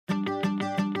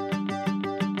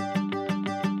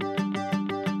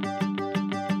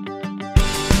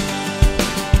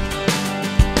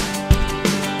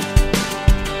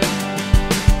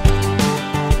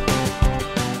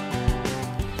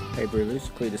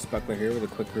quickly to Spuckler here with a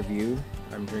quick review.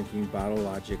 I'm drinking Bottle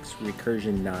Logic's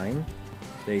Recursion 9.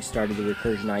 They started the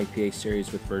Recursion IPA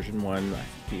series with version 1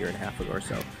 a year and a half ago or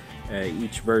so.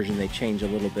 Each version they change a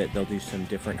little bit. They'll do some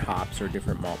different hops or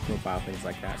different malt profile, things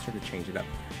like that, sort of change it up.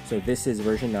 So this is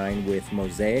version 9 with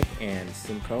Mosaic and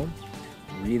Simcoe.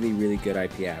 Really, really good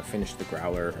IPA. I finished the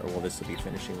growler, or well, this will be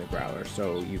finishing the growler.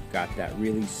 So you've got that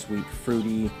really sweet,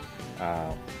 fruity,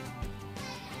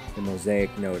 the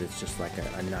Mosaic note is just like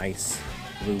a nice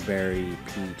blueberry,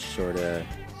 peach sort of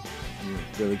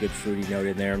really good fruity note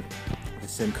in there. The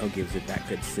Simcoe gives it that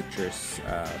good citrus,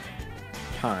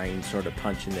 pine sort of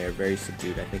punch in there, very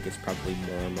subdued. I think it's probably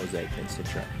more Mosaic than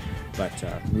Citra, but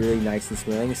really nice and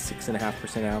smooth. I think it's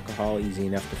 6.5% alcohol, easy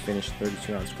enough to finish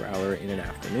 32-ounce growler in an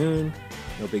afternoon.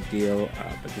 No big deal,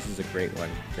 but this is a great one.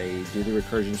 They do the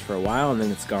Recursions for a while and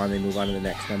then it's gone. They move on to the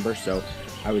next number, so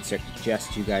I would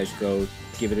suggest you guys go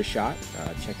give it a shot.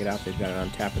 Check it out. They've got it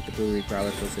on tap at the brewery. Growler,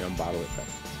 so they don't bottle it, but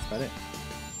that's about it.